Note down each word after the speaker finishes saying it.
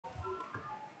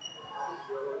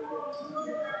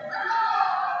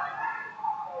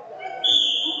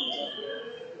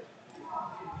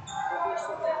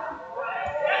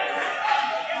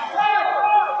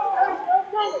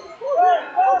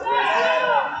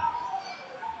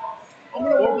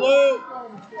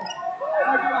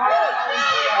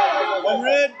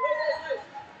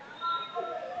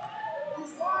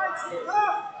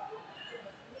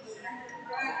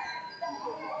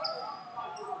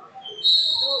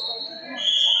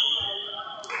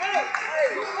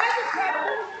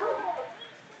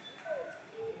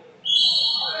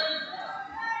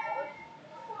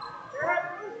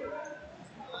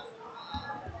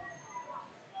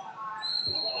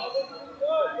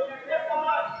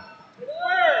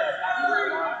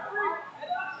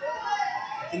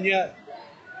nothing yet.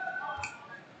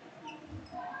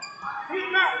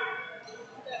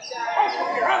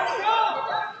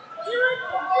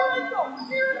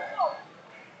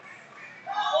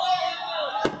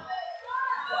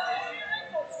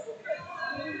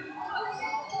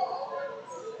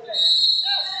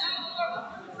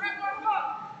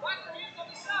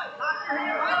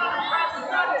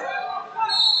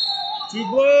 Two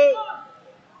blue.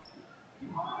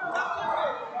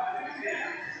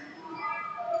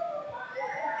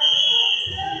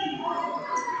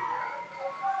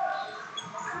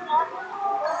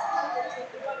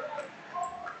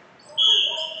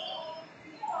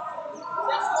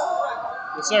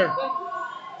 Yes, sir.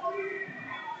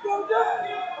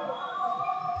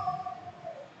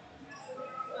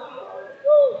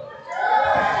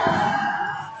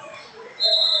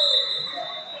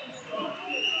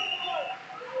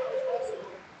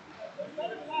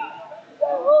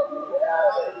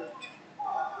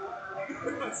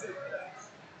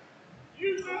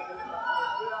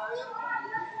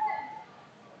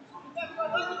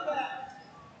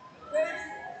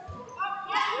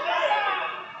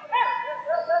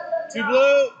 Two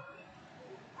blue.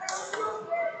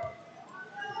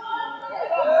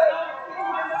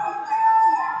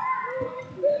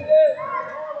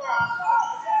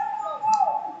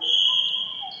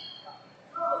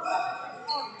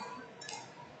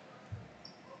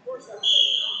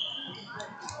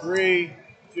 Three,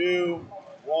 two,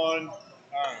 one,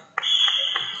 time.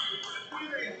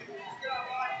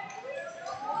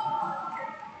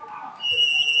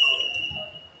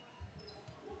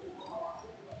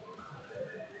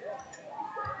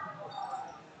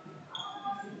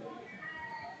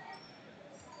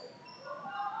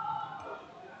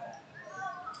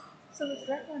 So the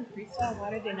start one freestyle, why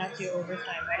did they not do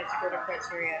overtime? Why did you go to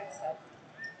criteria and stuff?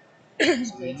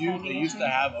 They used to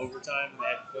have overtime, they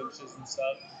had coaches and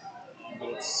stuff, but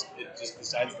it just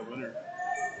decides the winner.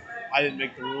 I didn't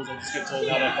make the rules, I just get told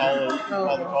how to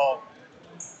call the call.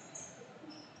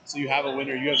 So you have a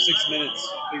winner, you have 6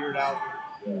 minutes, figure it out.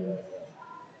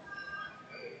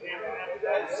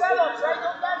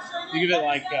 Think of it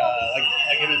like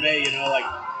MMA, you know, like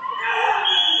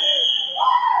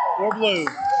 4 blue.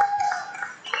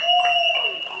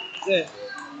 That's it.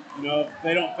 You know, if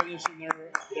they don't finish in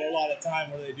their allotted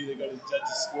time, what do? They go to the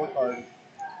judge's scorecard.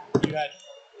 You had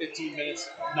 15 minutes,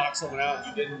 knock someone out,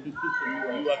 you didn't. You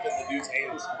left it in the dude's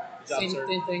hands.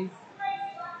 Same thing.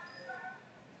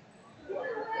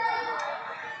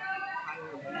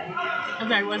 I'm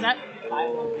sorry, what was that?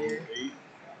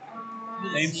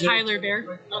 Name Tyler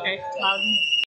Bear. Okay, Loudon.